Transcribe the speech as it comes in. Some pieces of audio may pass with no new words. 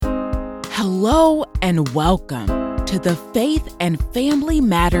Hello and welcome to the Faith and Family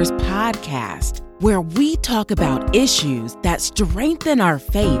Matters podcast, where we talk about issues that strengthen our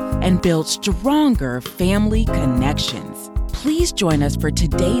faith and build stronger family connections. Please join us for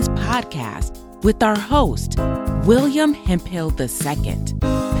today's podcast with our host, William Hemphill II,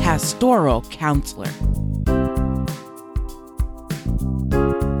 pastoral counselor.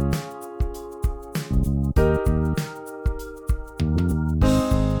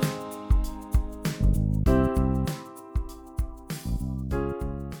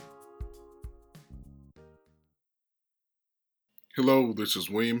 Hello, this is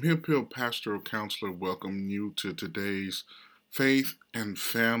William Hemphill, pastoral counselor, welcoming you to today's Faith and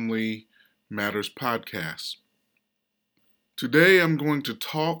Family Matters podcast. Today I'm going to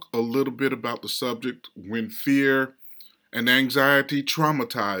talk a little bit about the subject when fear and anxiety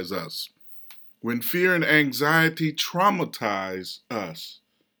traumatize us. When fear and anxiety traumatize us.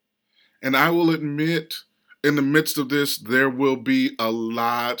 And I will admit, in the midst of this, there will be a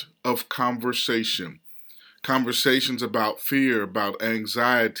lot of conversations about fear, about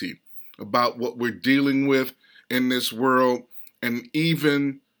anxiety, about what we're dealing with in this world, and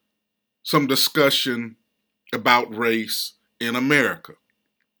even some discussion about race in America.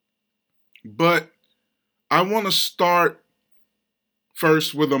 But I want to start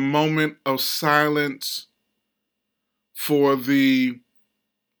first with a moment of silence for the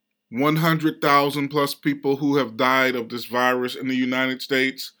 100,000 plus people who have died of this virus in the United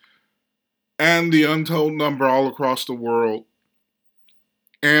States, and the untold number all across the world.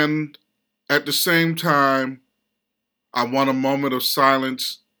 And at the same time, I want a moment of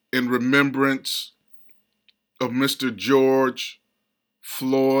silence in remembrance of Mr. George,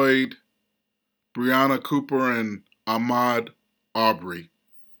 Floyd, Breonna Cooper, and Ahmaud Arbery.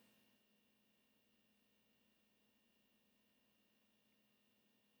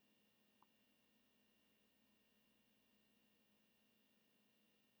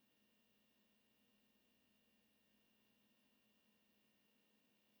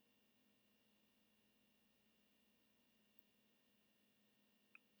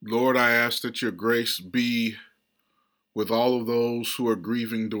 Lord, I ask that your grace be with all of those who are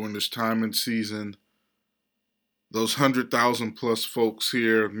grieving during this time and season. Those 100,000 plus folks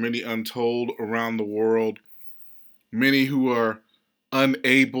here, many untold around the world, many who are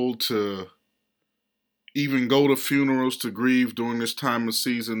unable to even go to funerals to grieve during this time of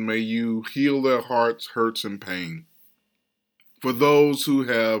season. May you heal their hearts, hurts, and pain. For those who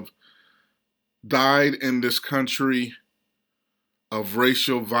have died in this country of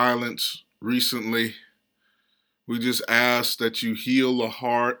racial violence recently, we just ask that you heal the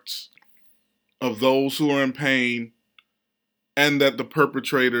hearts of those who are in pain, and that the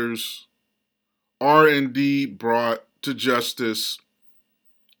perpetrators are indeed brought to justice,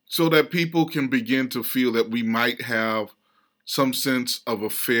 so that people can begin to feel that we might have some sense of a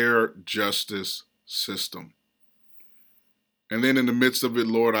fair justice system. And then in the midst of it,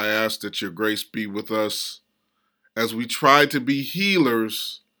 Lord, I ask that your grace be with us as we try to be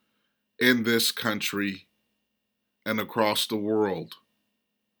healers in this country and across the world,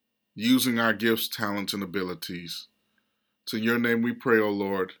 using our gifts, talents, and abilities. It's in your name we pray, O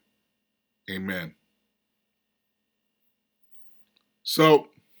Lord. Amen. So,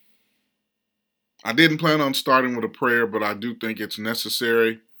 I didn't plan on starting with a prayer, but I do think it's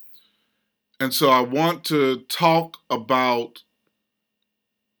necessary. And so I want to talk about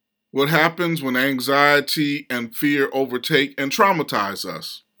what happens when anxiety and fear overtake and traumatize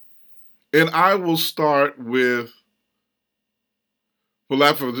us. And I will start with, for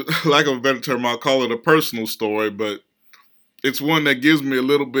lack of a better term, I'll call it a personal story, but it's one that gives me a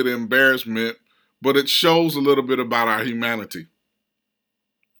little bit of embarrassment, but it shows a little bit about our humanity.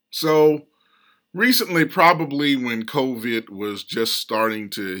 So recently, probably when COVID was just starting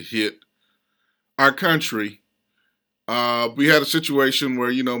to hit our country, we had a situation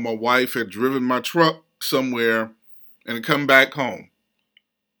where, my wife had driven my truck somewhere and had come back home.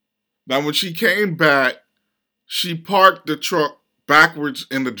 Now, when she came back, she parked the truck backwards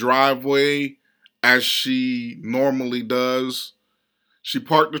in the driveway as she normally does. She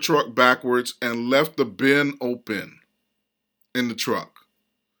parked the truck backwards and left the bin open in the truck.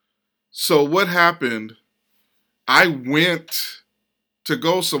 So what happened, I went to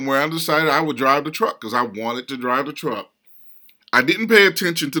go somewhere. I decided I would drive the truck because I wanted to drive the truck. I didn't pay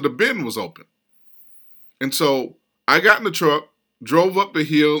attention to the bin was open. And so I got in the truck, drove up the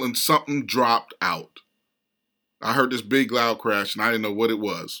hill, and something dropped out. I heard this big loud crash and I didn't know what it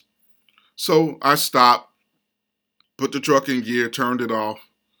was. So I stopped, put the truck in gear, turned it off,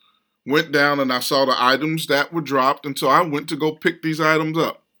 went down, and I saw the items that were dropped. And so I went to go pick these items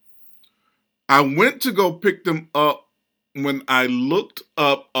up. I went to go pick them up when I looked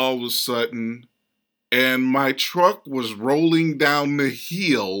up all of a sudden and my truck was rolling down the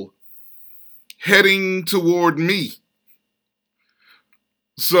hill heading toward me.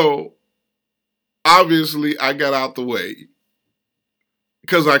 So obviously I got out the way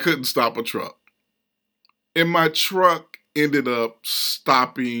because I couldn't stop a truck. And my truck ended up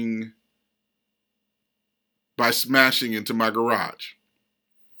stopping by smashing into my garage.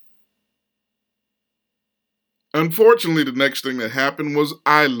 Unfortunately, the next thing that happened was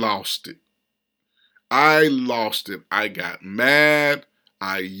I lost it. I got mad.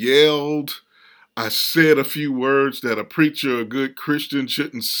 I yelled. I said a few words that a preacher, a good Christian,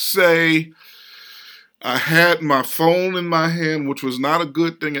 shouldn't say. I had my phone in my hand, which was not a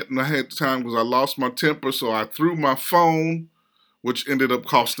good thing at the time because I lost my temper. So I threw my phone, which ended up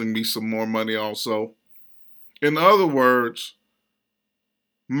costing me some more money also. In other words,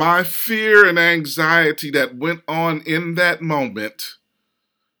 my fear and anxiety that went on in that moment,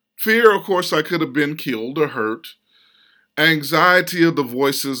 fear, of course, I could have been killed or hurt. Anxiety of the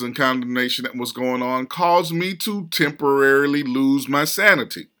voices and condemnation that was going on caused me to temporarily lose my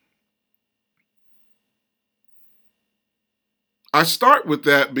sanity. I start with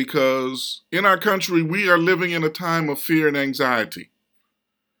that because in our country, we are living in a time of fear and anxiety.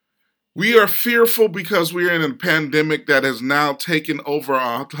 We are fearful because we are in a pandemic that has now taken over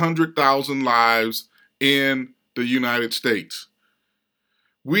 100,000 lives in the United States.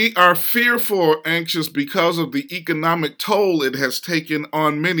 We are fearful or anxious because of the economic toll it has taken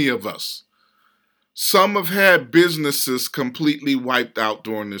on many of us. Some have had businesses completely wiped out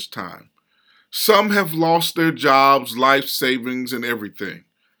during this time. Some have lost their jobs, life savings, and everything.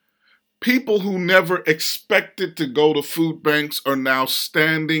 People who never expected to go to food banks are now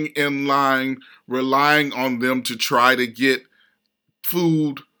standing in line, relying on them to try to get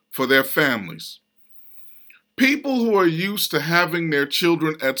food for their families. People who are used to having their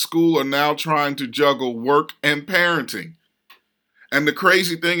children at school are now trying to juggle work and parenting. And the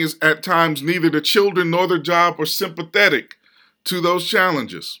crazy thing is, at times, neither the children nor the job are sympathetic to those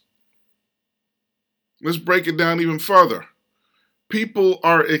challenges. Let's break it down even further. People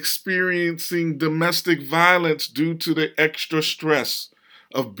are experiencing domestic violence due to the extra stress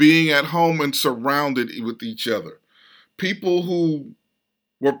of being at home and surrounded with each other. People who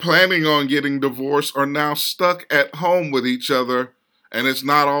were planning on getting divorced are now stuck at home with each other, and it's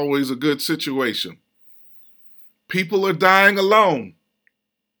not always a good situation. People are dying alone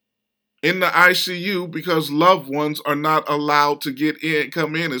in the ICU because loved ones are not allowed to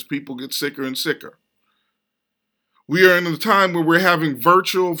come in as people get sicker and sicker. We are in a time where we're having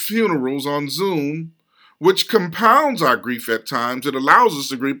virtual funerals on Zoom, which compounds our grief at times. It allows us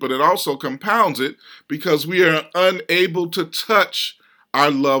to grieve, but it also compounds it because we are unable to touch our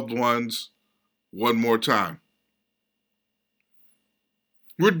loved ones one more time.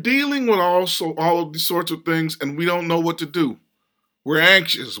 We're dealing with also all of these sorts of things, and we don't know what to do. We're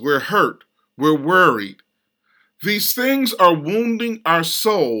anxious, we're hurt, we're worried. These things are wounding our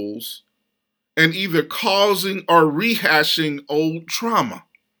souls and either causing or rehashing old trauma.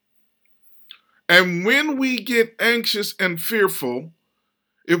 And when we get anxious and fearful,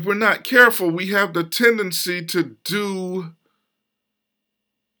 if we're not careful, we have the tendency to do,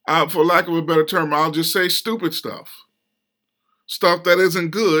 for lack of a better term, I'll just say stupid stuff. Stuff that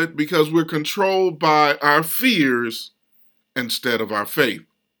isn't good because we're controlled by our fears instead of our faith.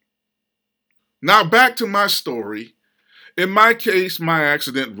 Now back to my story. In my case, my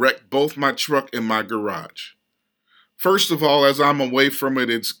accident wrecked both my truck and my garage. First of all, as I'm away from it,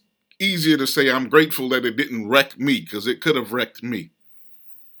 it's easier to say I'm grateful that it didn't wreck me because it could have wrecked me.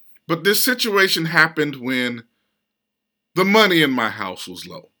 But this situation happened when the money in my house was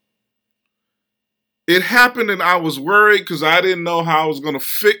low. It happened and I was worried because I didn't know how I was going to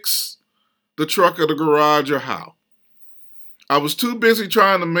fix the truck or the garage or how. I was too busy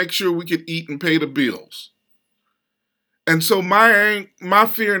trying to make sure we could eat and pay the bills. And so my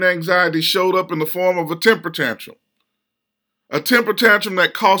fear and anxiety showed up in the form of a temper tantrum. A temper tantrum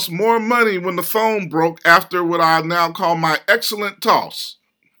that cost more money when the phone broke after what I now call my excellent toss.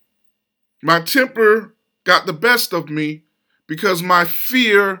 My temper got the best of me because my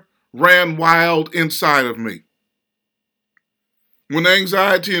fear ran wild inside of me. When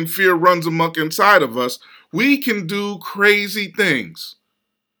anxiety and fear runs amok inside of us, we can do crazy things.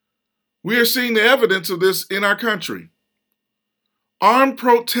 We are seeing the evidence of this in our country. Armed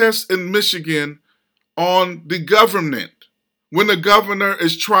protests in Michigan on the government when the governor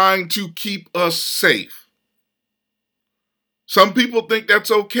is trying to keep us safe. Some people think that's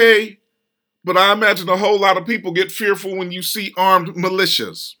okay, but I imagine a whole lot of people get fearful when you see armed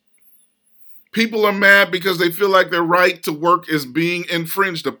militias. People are mad because they feel like their right to work is being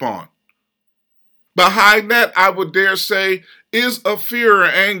infringed upon. Behind that, I would dare say, is a fear or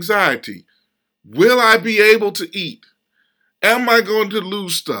anxiety. Will I be able to eat? Am I going to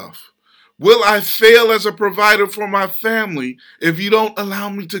lose stuff? Will I fail as a provider for my family if you don't allow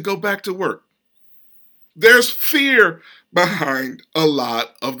me to go back to work? There's fear behind a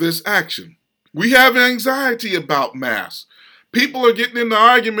lot of this action. We have anxiety about masks. People are getting into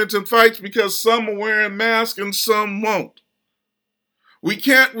arguments and fights because some are wearing masks and some won't. We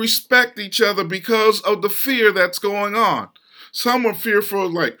can't respect each other because of the fear that's going on. Some are fearful,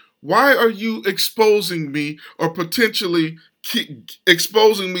 like, why are you exposing me or potentially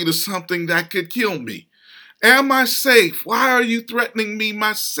exposing me to something that could kill me? Am I safe? Why are you threatening me,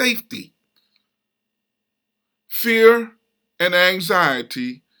 my safety? Fear and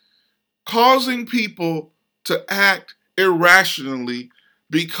anxiety causing people to act irrationally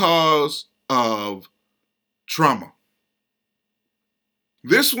because of trauma.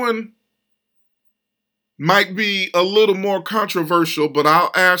 This one might be a little more controversial, but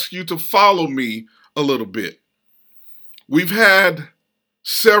I'll ask you to follow me a little bit. We've had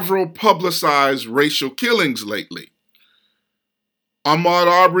several publicized racial killings lately. Ahmaud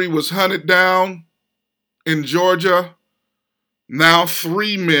Arbery was hunted down in Georgia. Now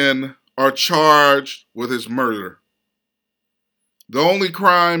 3 men are charged with his murder. The only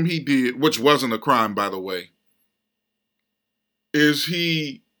crime he did, which wasn't a crime, by the way, is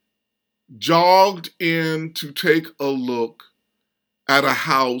he jogged in to take a look at a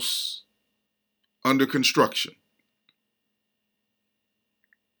house under construction.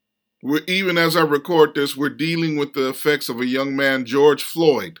 Even as I record this, we're dealing with the effects of a young man, George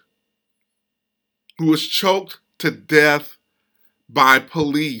Floyd, who was choked to death by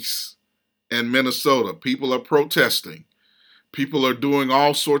police in Minnesota. People are protesting. People are doing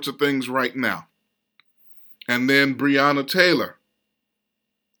all sorts of things right now. And then Breonna Taylor,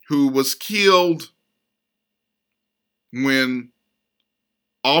 who was killed when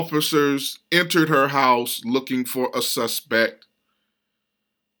officers entered her house looking for a suspect,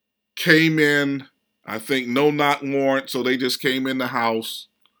 came in, I think, no knock warrant, so they just came in the house,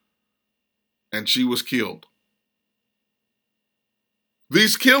 and she was killed.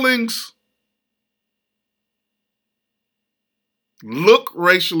 These killings look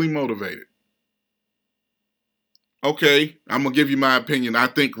racially motivated. Okay, I'm going to give you my opinion. I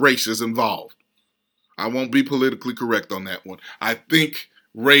think race is involved. I won't be politically correct on that one. I think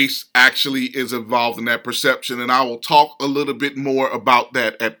race actually is involved in that perception, and I will talk a little bit more about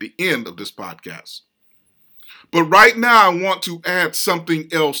that at the end of this podcast. But right now, I want to add something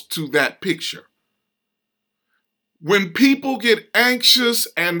else to that picture. When people get anxious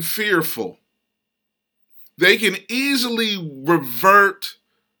and fearful, they can easily revert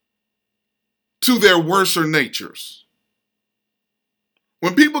to their worser natures.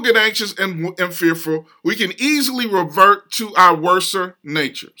 When people get anxious and fearful, we can easily revert to our worser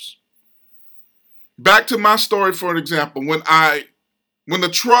natures. Back to my story, for an example. When the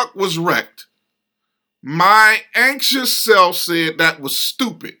truck was wrecked, my anxious self said that was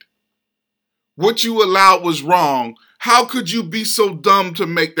stupid. What you allowed was wrong. How could you be so dumb to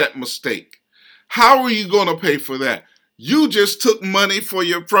make that mistake? How are you going to pay for that? You just took money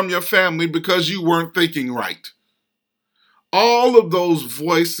from your family because you weren't thinking right. All of those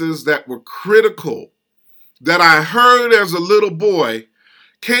voices that were critical that I heard as a little boy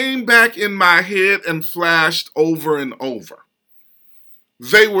came back in my head and flashed over and over.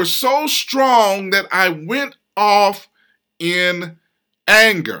 They were so strong that I went off in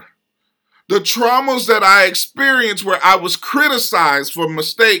anger. The traumas that I experienced where I was criticized for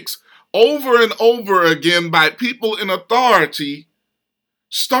mistakes over and over again by people in authority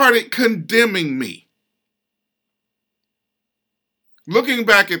started condemning me. Looking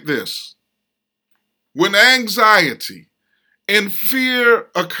back at this, when anxiety and fear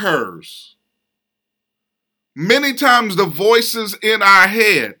occurs, many times the voices in our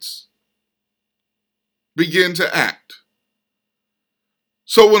heads begin to act.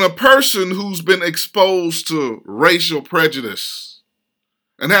 So when a person who's been exposed to racial prejudice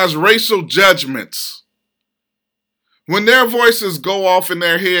and has racial judgments, when their voices go off in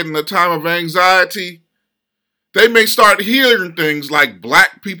their head in a time of anxiety, they may start hearing things like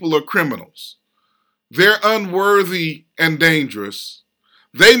black people are criminals. They're unworthy and dangerous.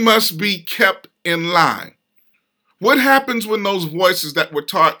 They must be kept in line. What happens when those voices that were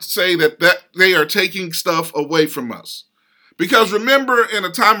taught say that they are taking stuff away from us? Because remember, in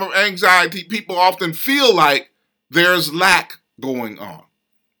a time of anxiety, people often feel like there's lack going on.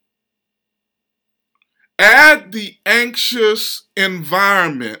 Add the anxious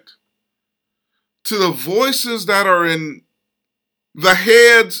environment to the voices that are in the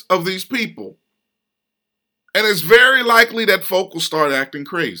heads of these people. And it's very likely that folk will start acting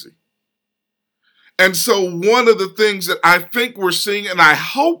crazy. And so one of the things that I think we're seeing, and I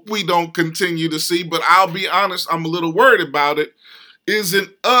hope we don't continue to see, but I'll be honest, I'm a little worried about it, is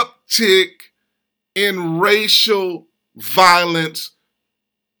an uptick in racial violence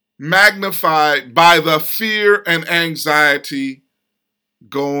magnified by the fear and anxiety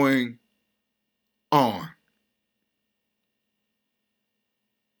going on.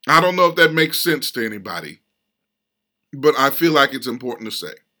 I don't know if that makes sense to anybody, but I feel like it's important to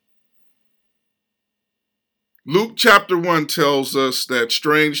say. Luke chapter 1 tells us that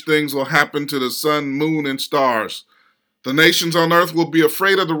strange things will happen to the sun, moon, and stars. The nations on earth will be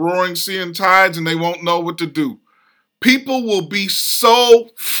afraid of the roaring sea and tides, and they won't know what to do. People will be so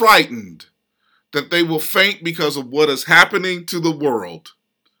frightened that they will faint because of what is happening to the world.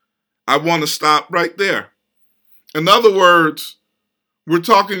 I want to stop right there. In other words, we're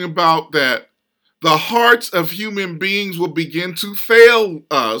talking about that the hearts of human beings will begin to fail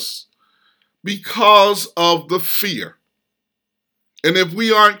us because of the fear. And if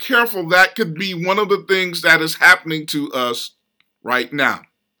we aren't careful, that could be one of the things that is happening to us right now.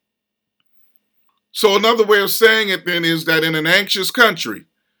 So another way of saying it then is that in an anxious country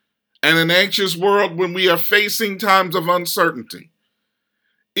and an anxious world, when we are facing times of uncertainty,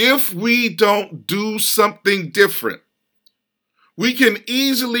 if we don't do something different, we can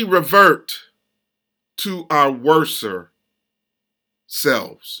easily revert to our worser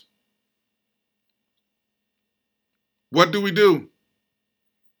selves. What do?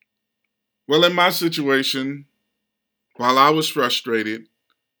 Well, in my situation, while I was frustrated,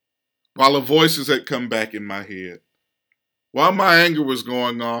 while the voices had come back in my head, while my anger was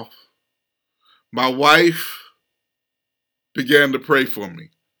going off, my wife began to pray for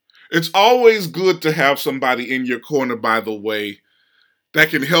me. It's always good to have somebody in your corner, by the way, that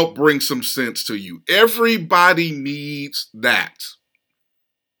can help bring some sense to you. Everybody needs that.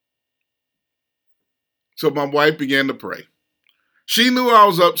 So my wife began to pray. She knew I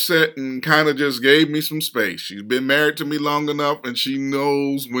was upset and kind of just gave me some space. She's been married to me long enough and she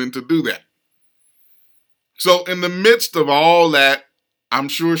knows when to do that. So in the midst of all that, I'm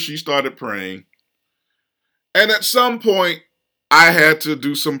sure she started praying. And at some point, I had to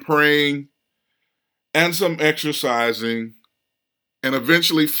do some praying and some exercising and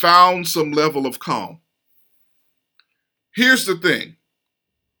eventually found some level of calm. Here's the thing.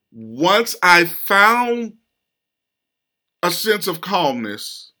 Once I found a sense of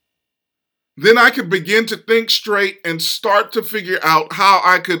calmness, then I could begin to think straight and start to figure out how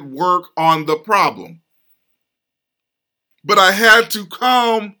I could work on the problem. But I had to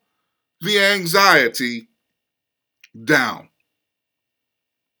calm the anxiety down.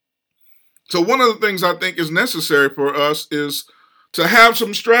 So one of the things I think is necessary for us is to have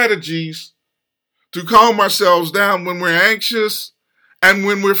some strategies to calm ourselves down when we're anxious and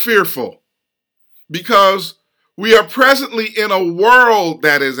when we're fearful. Because we are presently in a world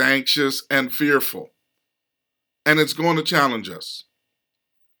that is anxious and fearful. And it's going to challenge us.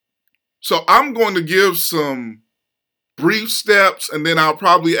 So I'm going to give some brief steps and then I'll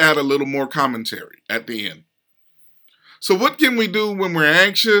probably add a little more commentary at the end. So what can we do when we're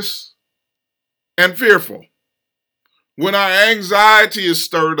anxious and fearful? When our anxiety is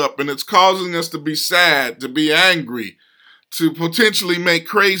stirred up and it's causing us to be sad, to be angry, to potentially make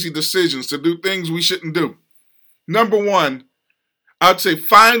crazy decisions, to do things we shouldn't do. Number one, I'd say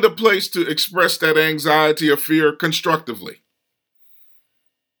find a place to express that anxiety or fear constructively.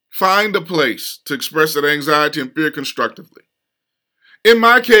 Find a place to express that anxiety and fear constructively. In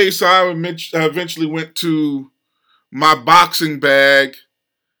my case, I eventually went to my boxing bag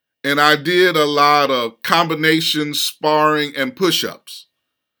and I did a lot of combinations, sparring, and push-ups.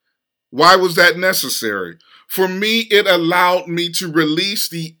 Why was that necessary? For me, it allowed me to release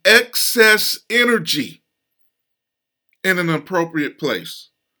the excess energy in an appropriate place.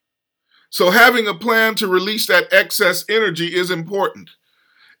 So having a plan to release that excess energy is important.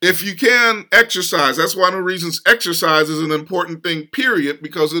 If you can exercise, that's one of the reasons exercise is an important thing, period,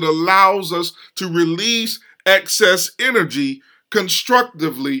 because it allows us to release excess energy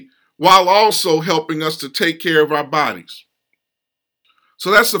constructively while also helping us to take care of our bodies.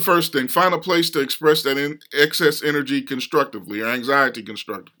 So that's the first thing. Find a place to express that excess energy constructively or anxiety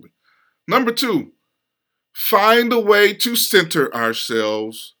constructively. Number two, find a way to center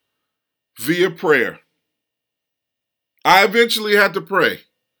ourselves via prayer. I eventually had to pray.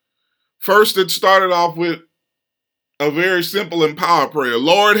 First, it started off with a very simple and power prayer.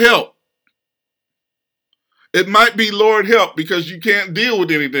 Lord, help. It might be Lord help because you can't deal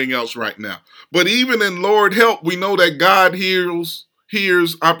with anything else right now. But even in Lord help, we know that God hears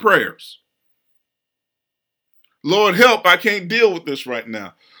our prayers. Lord help, I can't deal with this right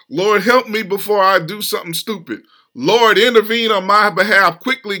now. Lord help me before I do something stupid. Lord intervene on my behalf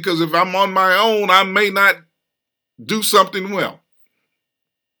quickly, because if I'm on my own, I may not do something well.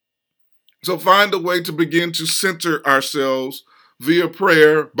 So find a way to begin to center ourselves via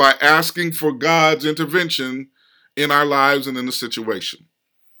prayer by asking for God's intervention in our lives and in the situation.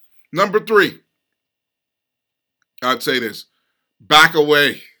 Number 3, I'd say this: back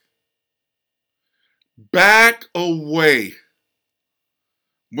away. Back away.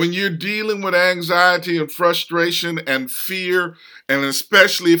 When you're dealing with anxiety and frustration and fear, and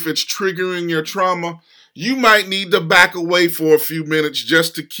especially if it's triggering your trauma, you might need to back away for a few minutes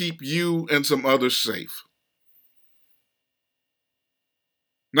just to keep you and some others safe.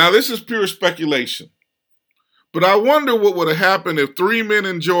 Now, this is pure speculation, but I wonder what would have happened if 3 men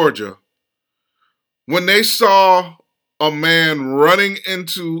in Georgia, when they saw a man running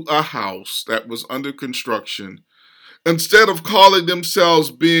into a house that was under construction, instead of calling themselves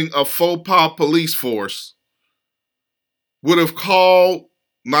being a faux pas police force, would have called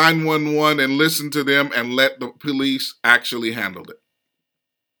 911 and listened to them and let the police actually handle it.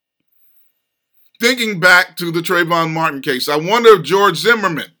 Thinking back to the Trayvon Martin case, I wonder if George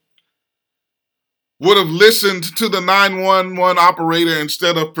Zimmerman would have listened to the 911 operator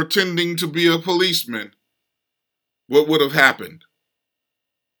instead of pretending to be a policeman. What would have happened?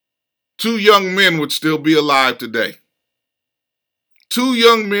 2 young men would still be alive today. 2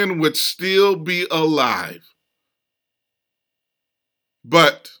 young men would still be alive.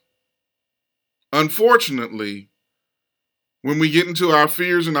 But unfortunately, when we get into our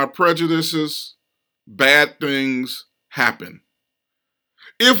fears and our prejudices, bad things happen.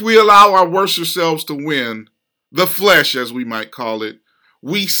 If we allow our worst selves to win, the flesh, as we might call it,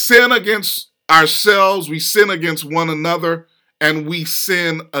 we sin against ourselves, we sin against one another, and we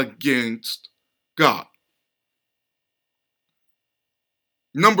sin against God.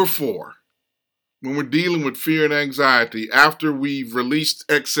 Number 4, when we're dealing with fear and anxiety, after we've released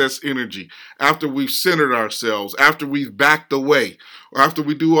excess energy, after we've centered ourselves, after we've backed away, after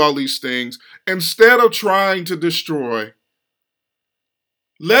we do all these things, instead of trying to destroy,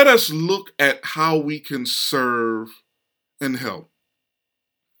 let us look at how we can serve and help.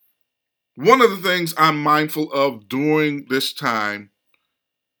 One of the things I'm mindful of during this time,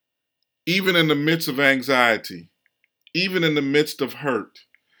 even in the midst of anxiety, even in the midst of hurt,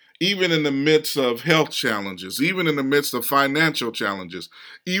 even in the midst of health challenges, even in the midst of financial challenges,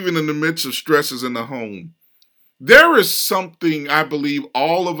 even in the midst of stresses in the home, there is something I believe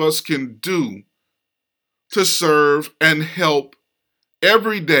all of us can do to serve and help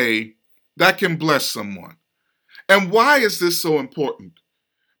every day that can bless someone. And why is this so important?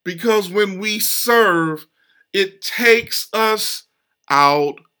 Because when we serve, it takes us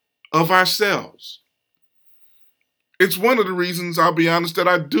out of ourselves. It's one of the reasons, I'll be honest, that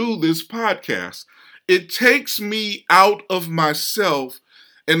I do this podcast. It takes me out of myself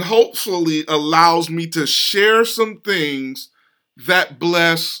and hopefully allows me to share some things that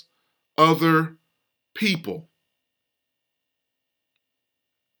bless other people.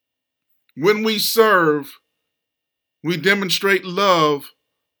 When we serve, we demonstrate love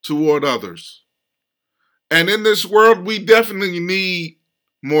toward others. And in this world, we definitely need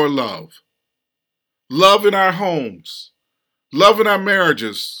more love. Love in our homes, love in our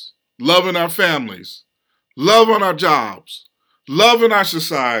marriages, love in our families, love on our jobs, love in our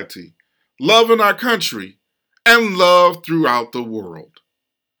society, love in our country, and love throughout the world.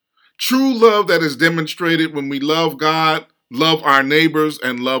 True love that is demonstrated when we love God, love our neighbors,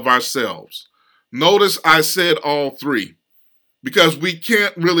 and love ourselves. Notice I said all 3, because we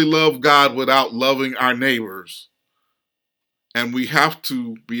can't really love God without loving our neighbors. And we have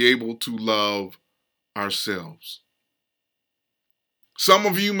to be able to love ourselves. Some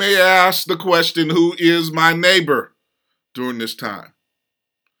of you may ask the question, who is my neighbor during this time?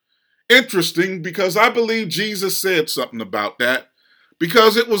 Interesting, because I believe Jesus said something about that,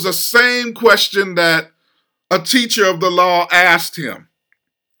 because it was the same question that a teacher of the law asked him.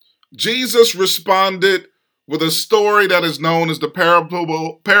 Jesus responded with a story that is known as the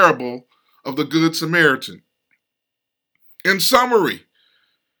parable of the Good Samaritan. In summary,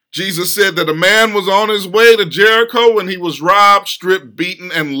 Jesus said that a man was on his way to Jericho when he was robbed, stripped, beaten,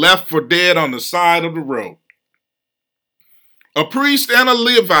 and left for dead on the side of the road. A priest and a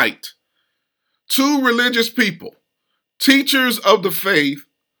Levite, 2 religious people, teachers of the faith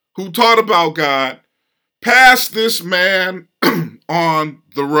who taught about God, passed this man on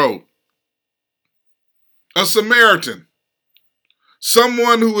the road. a Samaritan,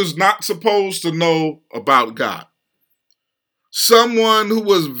 someone who is not supposed to know about God, someone who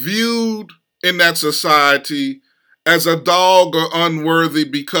was viewed in that society as a dog or unworthy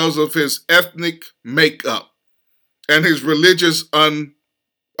because of his ethnic makeup and his religious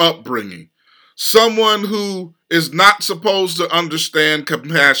upbringing, someone who is not supposed to understand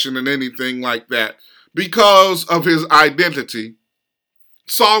compassion and anything like that because of his identity,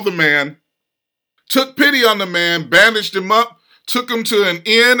 saw the man, took pity on the man, bandaged him up, took him to an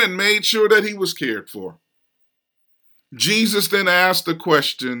inn, and made sure that he was cared for. Jesus then asked the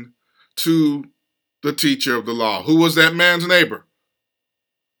question to the teacher of the law, who was that man's neighbor?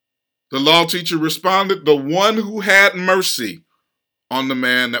 The law teacher responded, the one who had mercy on the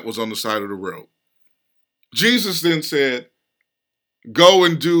man that was on the side of the road. Jesus then said, go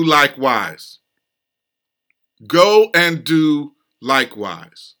and do likewise. Go and do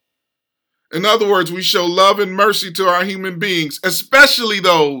likewise. In other words, we show love and mercy to our human beings, especially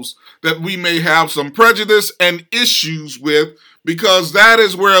those that we may have some prejudice and issues with, because that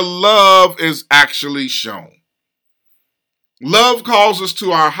is where love is actually shown. Love calls us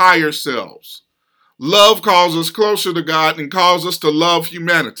to our higher selves. Love calls us closer to God and calls us to love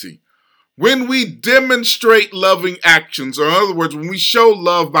humanity. When we demonstrate loving actions, or in other words, when we show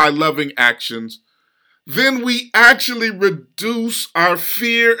love by loving actions, then we actually reduce our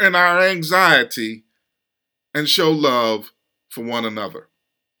fear and our anxiety and show love for one another.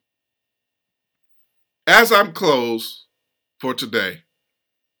 As I'm close for today,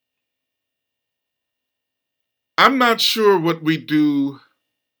 I'm not sure what we do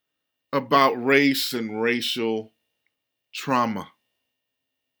about race and racial trauma.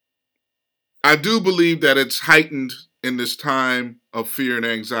 I do believe that it's heightened in this time of fear and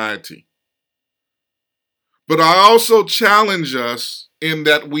anxiety. But I also challenge us in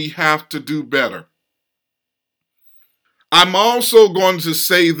that we have to do better. I'm also going to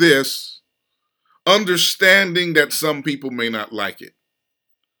say this, understanding that some people may not like it.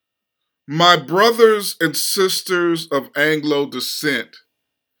 My brothers and sisters of Anglo descent,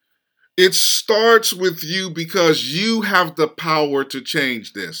 it starts with you because you have the power to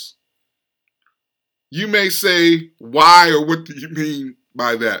change this. You may say, why, or what do you mean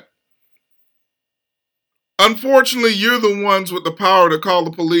by that? Unfortunately, you're the ones with the power to call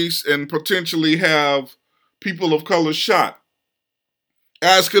the police and potentially have people of color shot,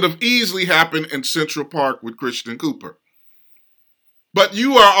 as could have easily happened in Central Park with Christian Cooper. But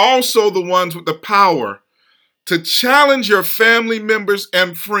you are also the ones with the power to challenge your family members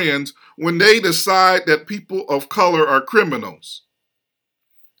and friends when they decide that people of color are criminals,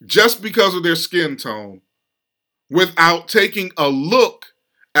 just because of their skin tone, without taking a look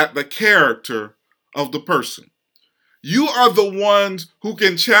at the character of the person. You are the ones who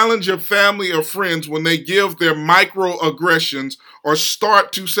can challenge your family or friends when they give their microaggressions or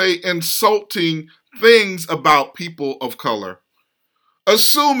start to say insulting things about people of color,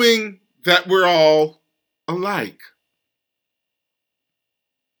 assuming that we're all alike.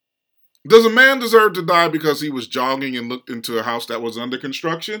 Does a man deserve to die because he was jogging and looked into a house that was under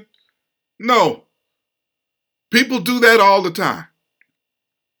construction? No. People do that all the time.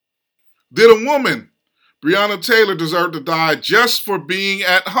 Did a woman, Breonna Taylor, deserve to die just for being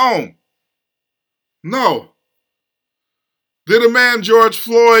at home? No. Did a man, George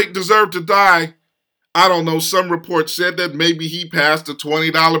Floyd, deserve to die? I don't know, some report said that maybe he passed a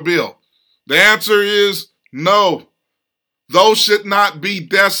 $20 bill. The answer is no. Those should not be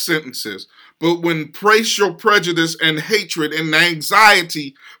death sentences. But when racial prejudice and hatred and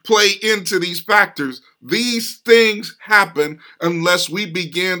anxiety play into these factors, these things happen unless we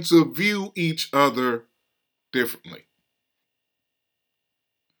begin to view each other differently.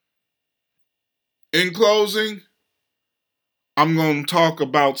 In closing, I'm going to talk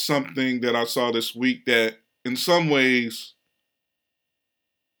about something that I saw this week that in some ways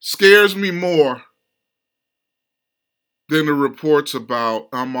scares me more than the reports about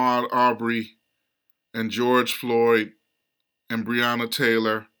Ahmaud Arbery and George Floyd and Breonna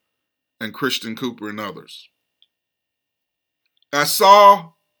Taylor and Christian Cooper and others. I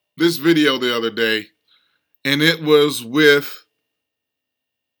saw this video the other day, and it was with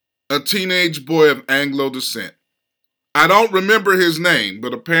a teenage boy of Anglo descent. I don't remember his name,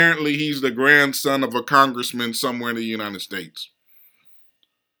 but apparently he's the grandson of a congressman somewhere in the United States.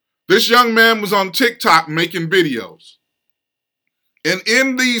 This young man was on TikTok making videos. And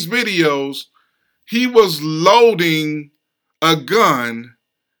in these videos, he was loading a gun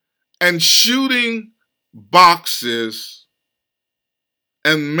and shooting boxes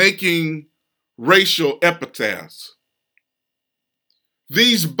and making racial epithets.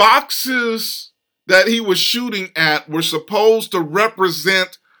 These boxes that he was shooting at were supposed to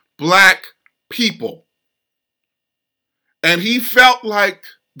represent black people. And he felt like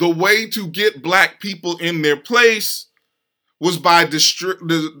the way to get black people in their place was by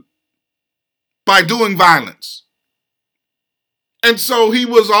doing violence. And so he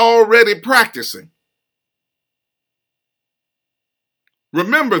was already practicing.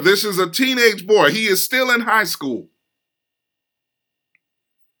 Remember, this is a teenage boy. He is still in high school.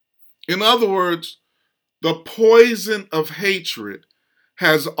 In other words, the poison of hatred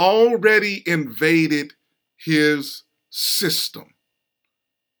has already invaded his system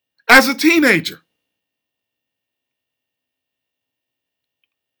as a teenager.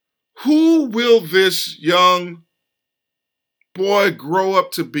 Who will this young boy grow up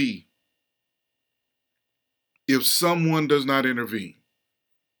to be if someone does not intervene?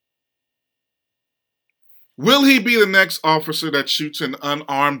 Will he be the next officer that shoots an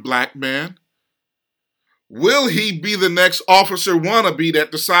unarmed black man? Will he be the next officer wannabe that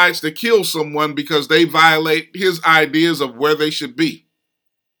decides to kill someone because they violate his ideas of where they should be?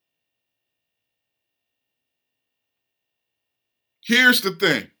 Here's the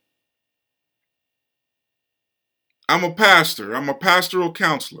thing. I'm a pastor. I'm a pastoral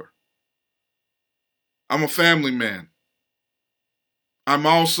counselor. I'm a family man. I'm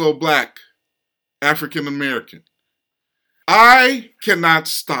also black, African American. I cannot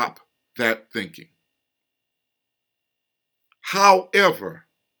stop that thinking. However,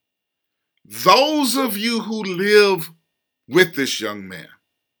 those of you who live with this young man,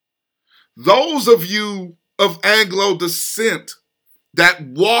 those of you of Anglo descent that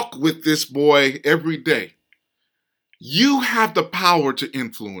walk with this boy every day, you have the power to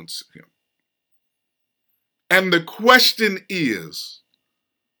influence him. And the question is,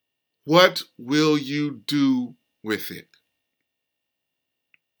 what will you do with it?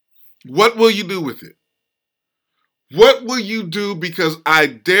 What will you do with it? What will you do? Because I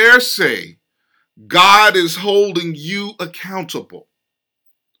dare say God is holding you accountable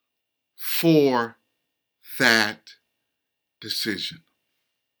for that decision.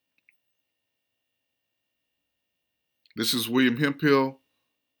 This is William Hemphill,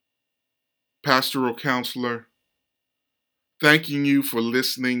 pastoral counselor, thanking you for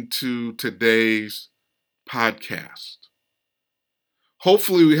listening to today's podcast.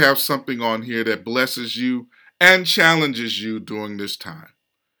 Hopefully we have something on here that blesses you and challenges you during this time.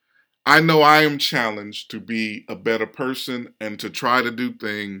 I know I am challenged to be a better person and to try to do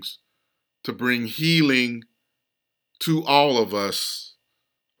things to bring healing to all of us,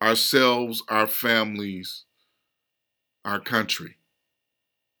 ourselves, our families, our country.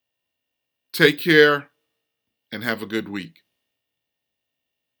 Take care and have a good week.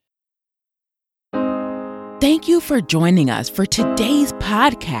 Thank you for joining us for today's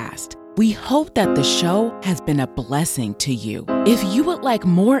podcast. We hope that the show has been a blessing to you. If you would like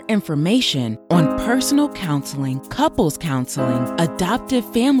more information on personal counseling, couples counseling, adoptive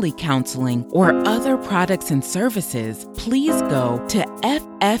family counseling, or other products and services, please go to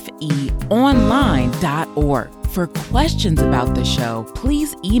ffeonline.org. For questions about the show,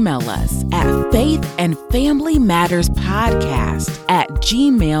 please email us at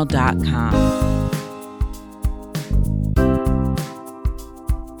faithandfamilymatterspodcast@gmail.com.